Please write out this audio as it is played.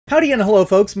Howdy and hello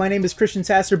folks, my name is Christian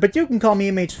Sasser, but you can call me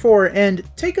MH4, and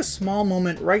take a small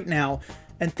moment right now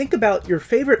and think about your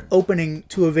favorite opening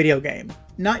to a video game.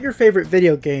 Not your favorite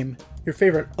video game, your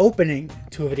favorite opening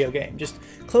to a video game. Just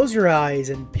close your eyes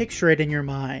and picture it in your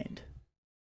mind.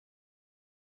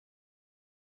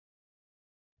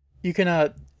 You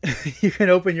can you can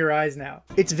open your eyes now.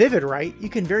 It's vivid, right? You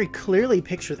can very clearly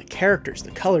picture the characters,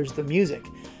 the colors, the music.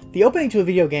 The opening to a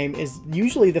video game is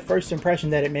usually the first impression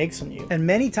that it makes on you, and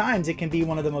many times it can be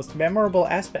one of the most memorable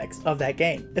aspects of that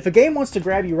game. If a game wants to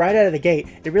grab you right out of the gate,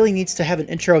 it really needs to have an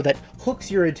intro that hooks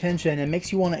your attention and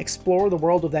makes you want to explore the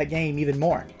world of that game even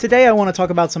more. Today I want to talk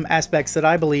about some aspects that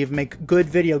I believe make good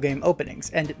video game openings,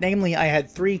 and namely I had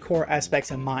three core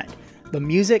aspects in mind: the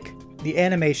music, the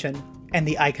animation, and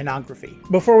the iconography.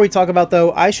 Before we talk about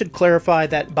though, I should clarify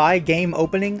that by game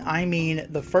opening, I mean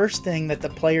the first thing that the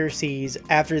player sees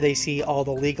after they see all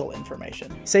the legal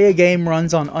information. Say a game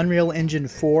runs on Unreal Engine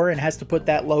 4 and has to put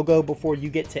that logo before you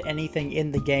get to anything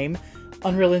in the game.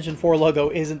 Unreal Engine 4 logo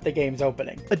isn't the game's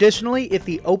opening. Additionally, if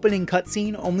the opening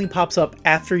cutscene only pops up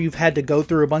after you've had to go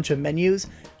through a bunch of menus,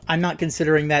 I'm not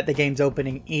considering that the game's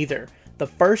opening either. The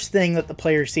first thing that the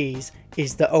player sees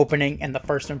is the opening and the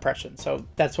first impression, so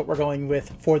that's what we're going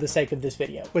with for the sake of this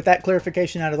video. With that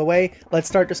clarification out of the way, let's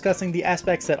start discussing the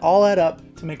aspects that all add up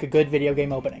to make a good video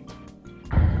game opening.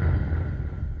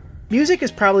 Music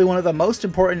is probably one of the most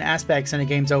important aspects in a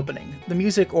game's opening. The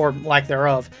music, or lack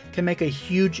thereof, can make a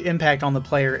huge impact on the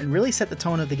player and really set the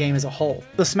tone of the game as a whole.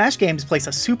 The Smash games place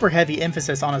a super heavy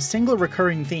emphasis on a single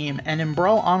recurring theme, and in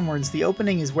Brawl onwards, the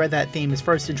opening is where that theme is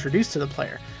first introduced to the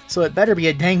player, so it better be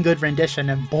a dang good rendition,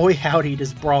 and boy howdy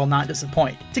does Brawl not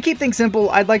disappoint. To keep things simple,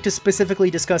 I'd like to specifically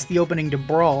discuss the opening to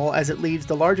Brawl, as it leaves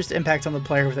the largest impact on the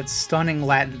player with its stunning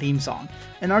Latin theme song.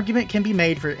 An argument can be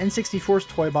made for N64's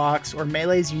Toy Box, or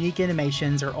Melee's unique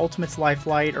animations, or Ultimate's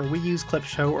Lifelight, or Wii U's Clip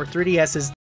Show, or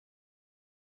 3DS's.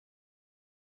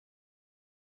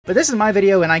 But this is my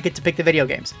video and I get to pick the video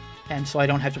games, and so I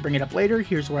don't have to bring it up later,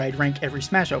 here's where I'd rank every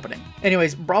Smash opening.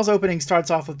 Anyways, Brawl's opening starts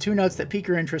off with two notes that pique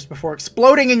your interest before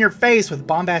exploding in your face with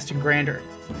bombast and grandeur.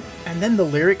 And then the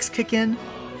lyrics kick in,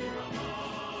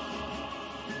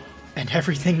 and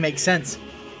everything makes sense.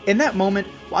 In that moment,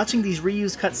 watching these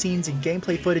reused cutscenes and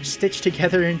gameplay footage stitched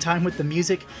together in time with the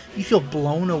music, you feel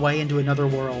blown away into another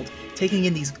world, taking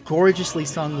in these gorgeously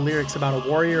sung lyrics about a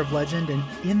warrior of legend, and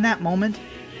in that moment,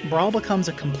 Brawl becomes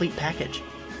a complete package.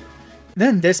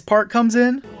 Then this part comes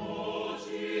in,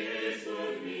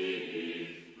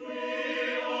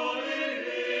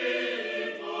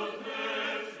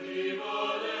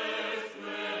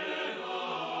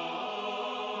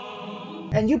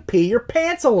 and you pee your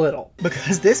pants a little.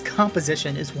 Because this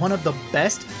composition is one of the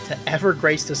best to ever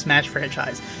grace the Smash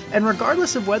franchise, and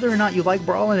regardless of whether or not you like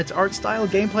Brawl and its art style,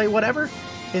 gameplay, whatever,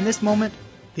 in this moment,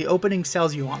 the opening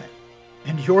sells you on it,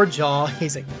 and your jaw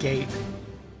is agape.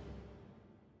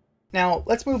 Now,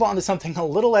 let's move on to something a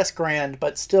little less grand,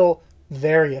 but still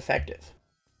very effective.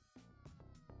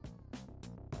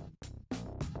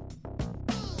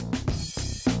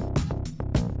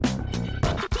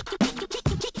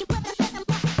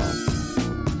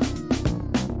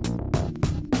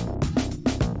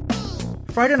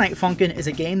 Friday Night Funkin' is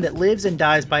a game that lives and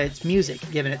dies by its music,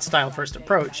 given its style-first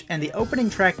approach, and the opening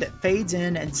track that fades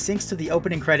in and syncs to the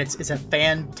opening credits is a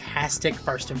fantastic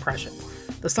first impression.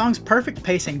 The song's perfect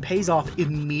pacing pays off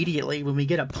immediately when we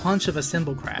get a punch of a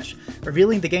cymbal crash,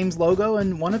 revealing the game's logo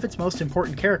and one of its most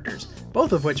important characters,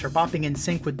 both of which are bopping in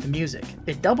sync with the music.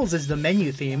 It doubles as the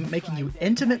menu theme, making you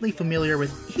intimately familiar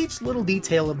with each little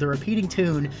detail of the repeating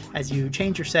tune as you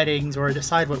change your settings or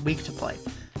decide what week to play.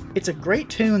 It's a great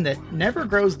tune that never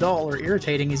grows dull or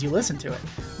irritating as you listen to it,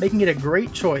 making it a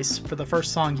great choice for the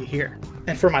first song you hear.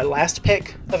 And for my last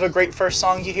pick of a great first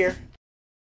song you hear,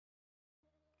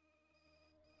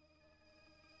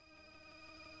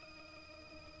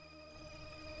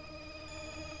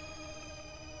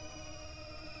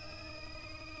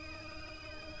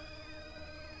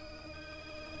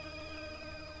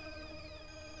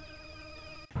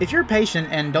 if you're patient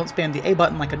and don't spam the A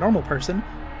button like a normal person,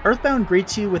 Earthbound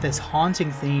greets you with its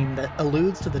haunting theme that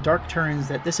alludes to the dark turns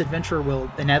that this adventure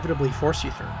will inevitably force you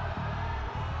through.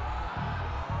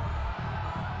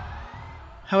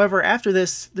 However, after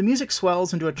this, the music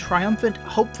swells into a triumphant,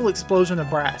 hopeful explosion of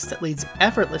brass that leads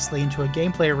effortlessly into a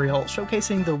gameplay reel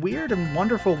showcasing the weird and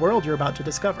wonderful world you're about to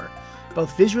discover,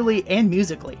 both visually and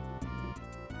musically.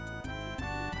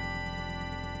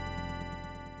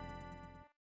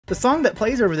 The song that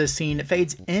plays over this scene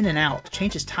fades in and out,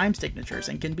 changes time signatures,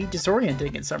 and can be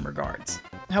disorienting in some regards.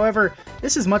 However,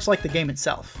 this is much like the game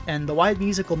itself, and the wide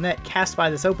musical net cast by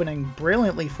this opening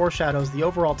brilliantly foreshadows the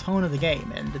overall tone of the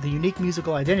game and the unique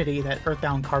musical identity that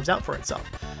Earthbound carves out for itself,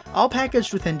 all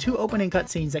packaged within 2 opening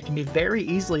cutscenes that can be very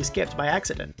easily skipped by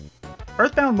accident.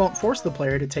 Earthbound won't force the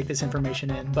player to take this information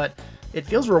in, but it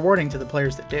feels rewarding to the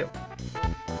players that do.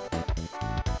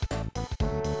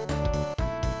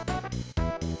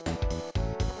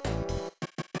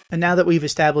 And now that we've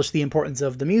established the importance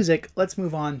of the music, let's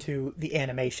move on to the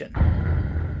animation.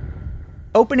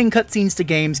 Opening cutscenes to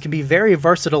games can be very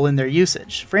versatile in their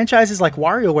usage. Franchises like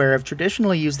WarioWare have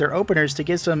traditionally used their openers to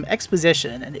give some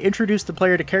exposition and introduce the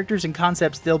player to characters and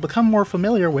concepts they'll become more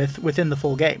familiar with within the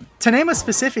full game. To name a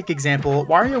specific example,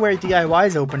 WarioWare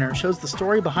DIY's opener shows the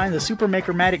story behind the Super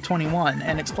Maker-matic 21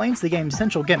 and explains the game's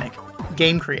central gimmick,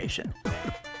 game creation.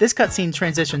 This cutscene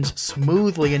transitions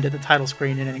smoothly into the title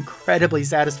screen in an incredibly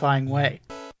satisfying way.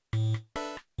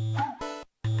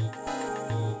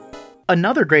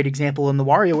 Another great example in the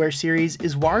WarioWare series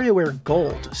is WarioWare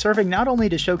Gold, serving not only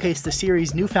to showcase the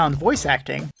series' newfound voice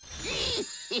acting,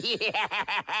 It's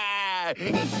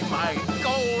my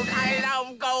gold! I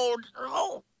love gold!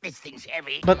 Oh, this thing's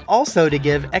heavy. but also to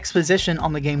give exposition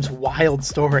on the game's wild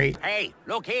story. Hey,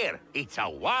 look here! It's a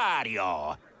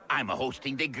Wario! I'm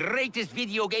hosting the greatest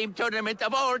video game tournament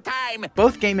of all time!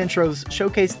 Both game intros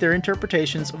showcase their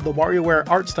interpretations of the WarioWare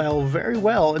art style very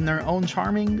well in their own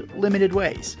charming, limited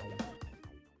ways.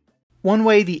 One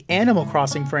way the Animal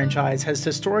Crossing franchise has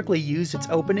historically used its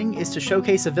opening is to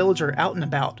showcase a villager out and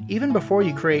about, even before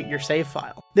you create your save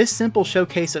file. This simple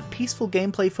showcase of peaceful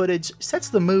gameplay footage sets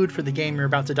the mood for the game you're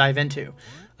about to dive into.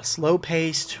 A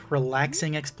slow-paced,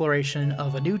 relaxing exploration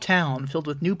of a new town filled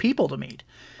with new people to meet.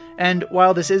 And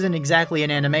while this isn't exactly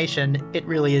an animation, it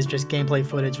really is just gameplay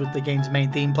footage with the game's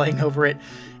main theme playing over it.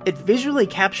 It visually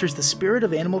captures the spirit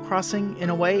of Animal Crossing in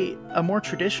a way a more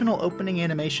traditional opening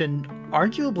animation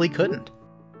arguably couldn't.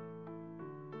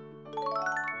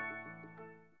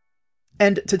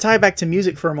 And to tie back to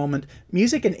music for a moment,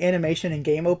 music and animation in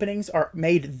game openings are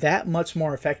made that much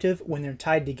more effective when they're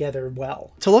tied together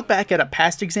well. To look back at a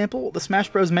past example, the Smash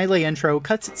Bros. Melee intro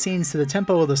cuts its scenes to the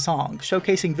tempo of the song,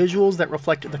 showcasing visuals that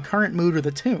reflect the current mood of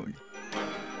the tune.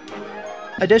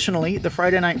 Additionally, the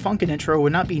Friday Night Funkin' intro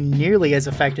would not be nearly as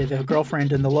effective if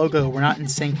Girlfriend and the logo were not in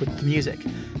sync with the music.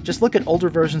 Just look at older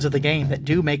versions of the game that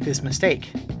do make this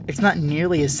mistake. It's not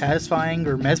nearly as satisfying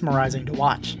or mesmerizing to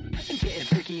watch.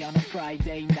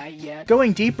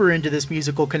 Going deeper into this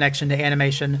musical connection to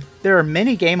animation, there are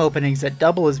many game openings that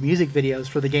double as music videos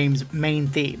for the game's main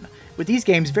theme, with these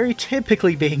games very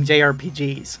typically being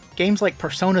JRPGs. Games like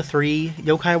Persona 3,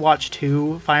 Yokai Watch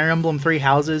 2, Fire Emblem Three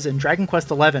Houses, and Dragon Quest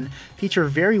XI feature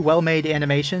very well-made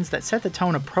animations that set the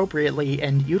tone appropriately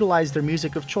and utilize their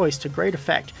music of choice to great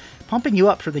effect, pumping you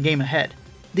up for the game ahead.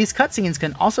 These cutscenes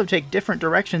can also take different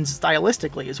directions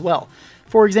stylistically as well.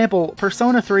 For example,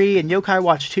 Persona 3 and Yokai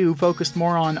Watch 2 focused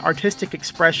more on artistic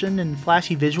expression and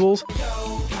flashy visuals,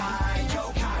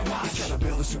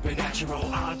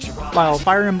 while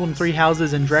Fire Emblem Three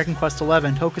Houses and Dragon Quest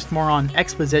XI focused more on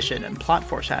exposition and plot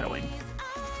foreshadowing.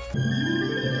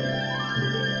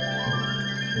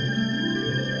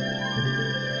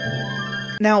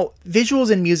 Now, visuals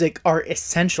and music are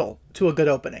essential to a good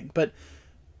opening, but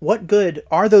what good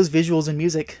are those visuals and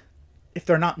music if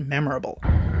they're not memorable?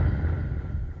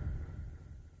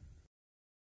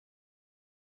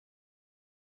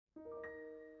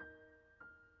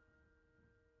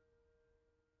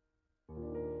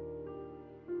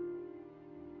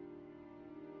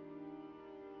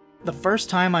 The first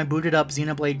time I booted up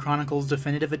Xenoblade Chronicles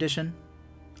Definitive Edition,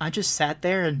 I just sat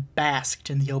there and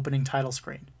basked in the opening title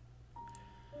screen.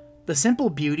 The simple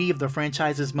beauty of the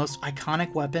franchise's most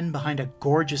iconic weapon behind a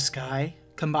gorgeous sky,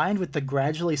 combined with the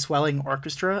gradually swelling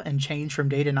orchestra and change from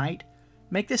day to night,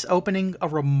 make this opening a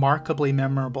remarkably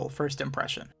memorable first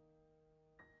impression.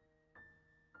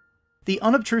 The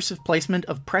unobtrusive placement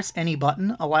of press any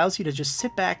button allows you to just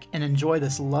sit back and enjoy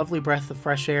this lovely breath of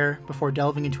fresh air before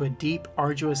delving into a deep,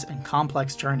 arduous, and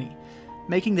complex journey,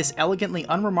 making this elegantly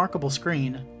unremarkable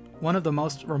screen one of the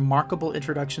most remarkable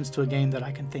introductions to a game that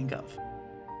I can think of.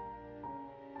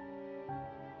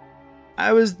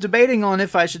 I was debating on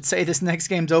if I should say this next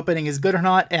game's opening is good or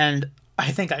not, and I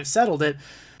think I've settled it.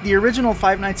 The original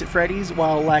Five Nights at Freddy's,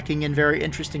 while lacking in very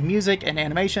interesting music and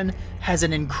animation, has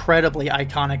an incredibly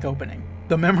iconic opening.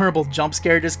 The memorable jump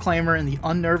scare disclaimer and the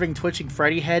unnerving twitching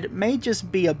Freddy head may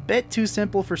just be a bit too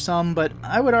simple for some, but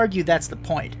I would argue that's the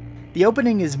point. The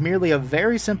opening is merely a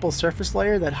very simple surface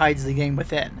layer that hides the game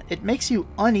within. It makes you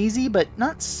uneasy, but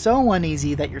not so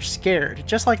uneasy that you're scared,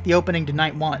 just like the opening to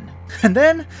Night 1. And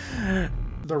then,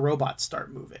 the robots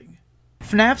start moving.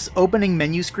 FNAF's opening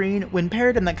menu screen, when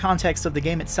paired in the context of the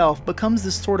game itself, becomes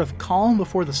this sort of calm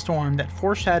before the storm that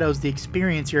foreshadows the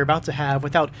experience you're about to have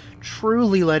without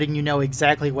truly letting you know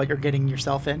exactly what you're getting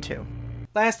yourself into.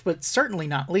 Last but certainly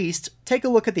not least, take a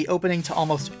look at the opening to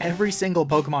almost every single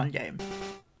Pokemon game.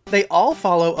 They all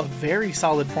follow a very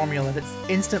solid formula that's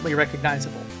instantly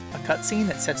recognizable. A cutscene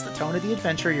that sets the tone of the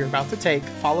adventure you're about to take,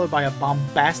 followed by a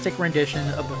bombastic rendition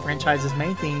of the franchise's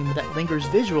main theme that lingers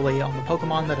visually on the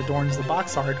Pokemon that adorns the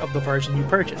box art of the version you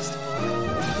purchased.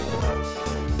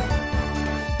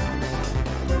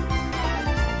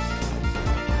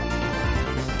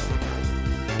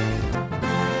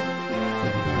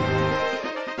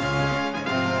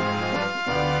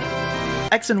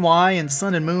 X and Y and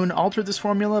Sun and Moon altered this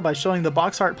formula by showing the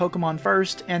box art Pokemon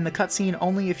first, and the cutscene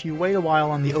only if you wait a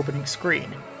while on the opening screen.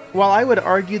 While I would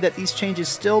argue that these changes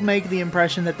still make the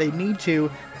impression that they need to,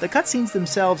 the cutscenes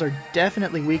themselves are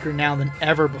definitely weaker now than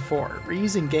ever before,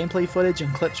 reusing gameplay footage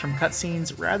and clips from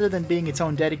cutscenes rather than being its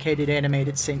own dedicated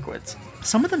animated sequence.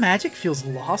 Some of the magic feels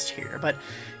lost here, but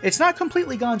it's not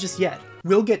completely gone just yet.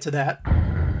 We'll get to that.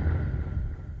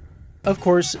 Of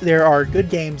course, there are good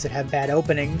games that have bad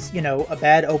openings. You know, a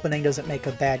bad opening doesn't make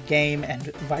a bad game,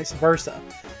 and vice versa.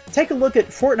 Take a look at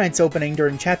Fortnite's opening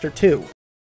during Chapter 2.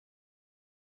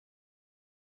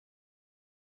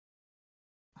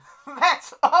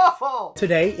 That's awful!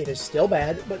 Today, it is still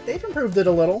bad, but they've improved it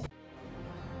a little.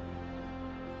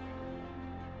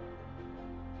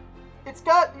 It's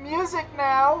got music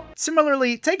now!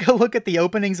 Similarly, take a look at the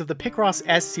openings of the Picross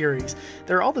S series.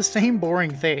 They're all the same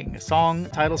boring thing. Song,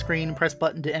 title screen, press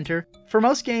button to enter. For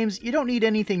most games, you don't need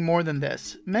anything more than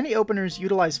this. Many openers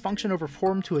utilize function over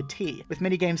form to a T, with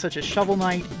many games such as Shovel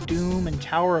Knight, Doom, and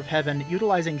Tower of Heaven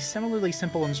utilizing similarly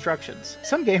simple instructions.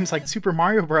 Some games like Super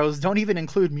Mario Bros. Don't even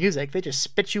include music, they just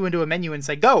spit you into a menu and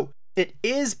say, go! It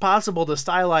is possible to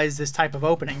stylize this type of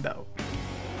opening, though.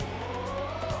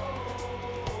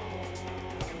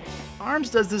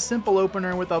 ARMS does this simple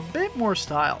opener with a bit more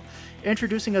style,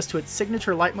 introducing us to its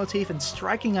signature leitmotif and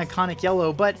striking iconic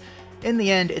yellow, but in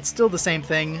the end, it's still the same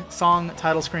thing: song,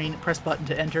 title screen, press button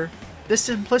to enter. This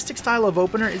simplistic style of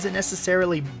opener isn't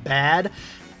necessarily bad,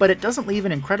 but it doesn't leave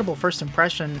an incredible first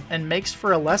impression and makes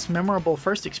for a less memorable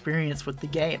first experience with the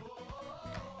game.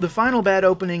 The final bad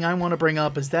opening I want to bring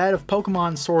up is that of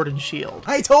Pokemon Sword and Shield.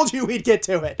 I told you we'd get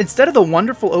to it! Instead of the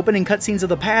wonderful opening cutscenes of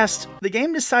the past, the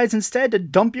game decides instead to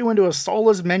dump you into a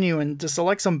soulless menu and to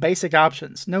select some basic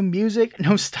options. No music,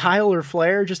 no style or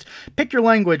flair, just pick your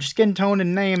language, skin tone,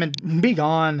 and name, and be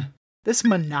gone. This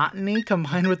monotony,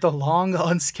 combined with the long,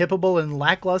 unskippable, and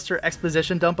lackluster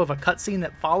exposition dump of a cutscene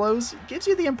that follows, gives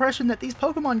you the impression that these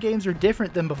Pokemon games are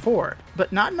different than before,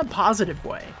 but not in a positive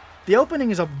way. The opening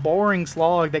is a boring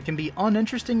slog that can be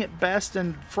uninteresting at best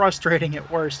and frustrating at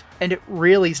worst, and it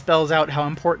really spells out how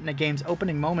important a game's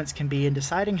opening moments can be in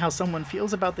deciding how someone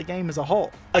feels about the game as a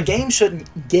whole. A game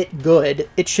shouldn't get good,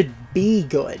 it should be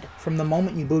good from the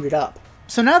moment you boot it up.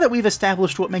 So now that we've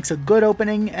established what makes a good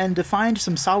opening and defined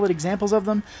some solid examples of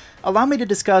them, allow me to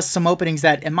discuss some openings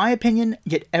that, in my opinion,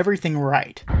 get everything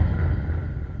right.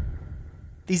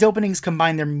 These openings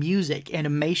combine their music,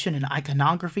 animation, and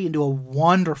iconography into a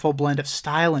wonderful blend of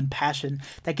style and passion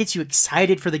that gets you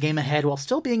excited for the game ahead while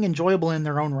still being enjoyable in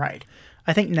their own right.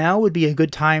 I think now would be a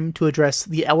good time to address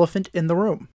the elephant in the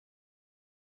room.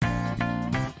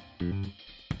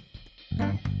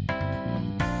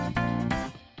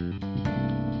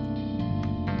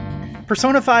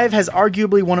 Persona 5 has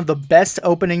arguably one of the best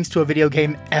openings to a video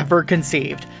game ever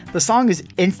conceived. The song is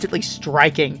instantly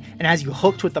striking, and has you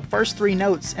hooked with the first 3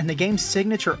 notes, and the game's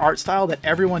signature art style that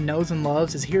everyone knows and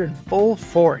loves is here in full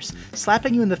force,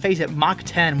 slapping you in the face at Mach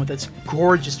 10 with its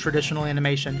gorgeous traditional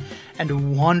animation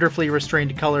and wonderfully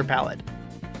restrained color palette.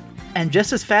 And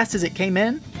just as fast as it came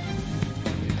in,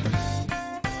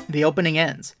 the opening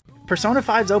ends. Persona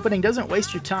 5's opening doesn't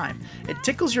waste your time. It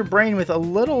tickles your brain with a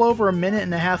little over a minute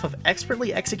and a half of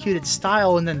expertly executed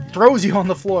style and then throws you on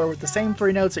the floor with the same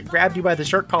 3 notes it grabbed you by the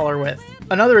shirt collar with.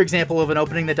 Another example of an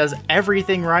opening that does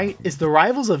everything right is the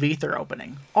Rivals of Aether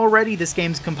opening. Already this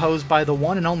game's composed by the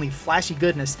one and only Flashy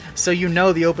Goodness, so you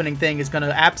know the opening thing is gonna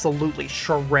absolutely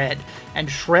shred. And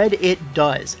shred it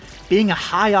does, being a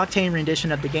high-octane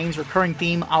rendition of the game's recurring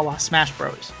theme a la Smash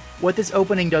Bros. What this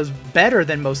opening does better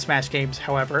than most Smash games,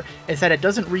 however, is that it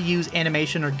doesn't reuse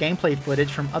animation or gameplay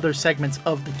footage from other segments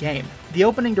of the game. The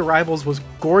opening to Rivals was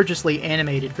gorgeously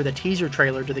animated for the teaser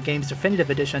trailer to the game's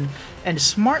definitive edition, and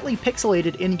smartly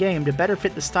pixelated in-game to better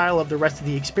fit the style of the rest of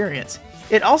the experience.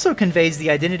 It also conveys the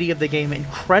identity of the game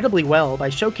incredibly well by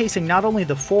showcasing not only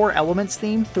the 4 elements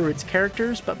theme through its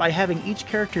characters, but by having each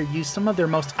character use some of their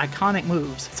most iconic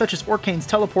moves, such as Orkane's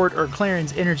teleport or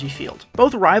Claren's energy field.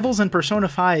 Both Rivals and Persona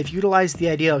 5 utilize the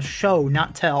idea of show,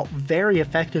 not tell, very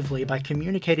effectively by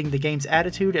communicating the game's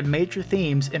attitude and major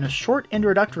themes in a short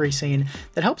introductory scene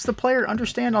that helps the player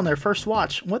understand on their first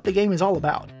watch what the game is all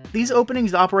about. These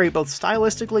openings operate both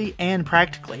stylistically and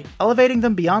practically, elevating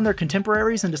them beyond their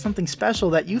contemporaries into something special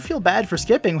that you feel bad for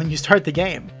skipping when you start the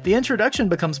game. The introduction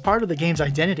becomes part of the game's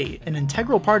identity, an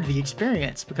integral part of the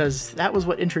experience, because that was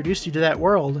what introduced you to that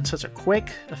world in such a quick,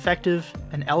 effective,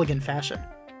 and elegant fashion.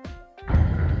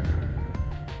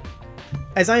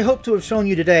 As I hope to have shown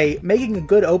you today, making a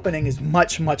good opening is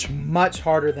much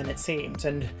harder than it seems,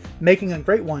 and making a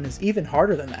great one is even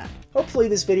harder than that. Hopefully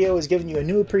this video has given you a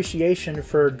new appreciation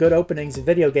for good openings of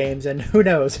video games, and who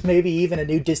knows, maybe even a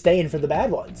new disdain for the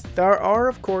bad ones. There are,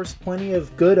 of course, plenty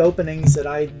of good openings that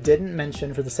I didn't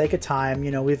mention for the sake of time.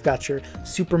 You know, we've got your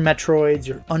Super Metroids,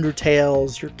 your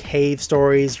Undertales, your Cave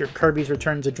Stories, your Kirby's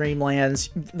Return to Dreamlands,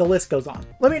 the list goes on.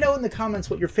 Let me know in the comments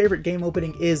what your favorite game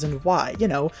opening is and why. You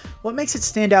know, what makes it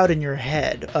stand out in your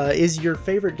head? Is your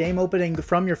favorite game opening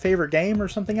from your favorite game or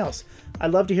something else?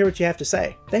 I'd love to hear what you have to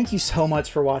say. Thank you so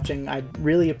much for watching. I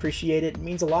really appreciate it. It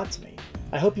means a lot to me.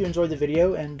 I hope you enjoyed the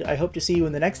video, and I hope to see you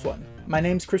in the next one. My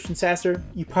name's Christian Sasser.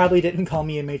 You probably didn't call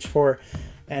me MH4,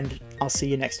 and I'll see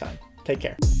you next time. Take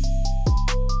care.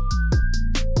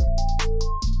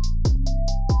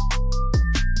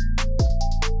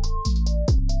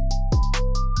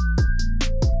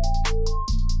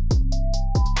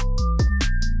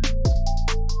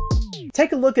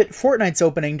 Take a look at Fortnite's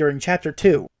opening during Chapter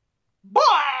 2. Boy,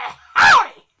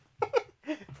 howdy!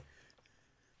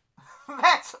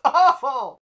 That's awful!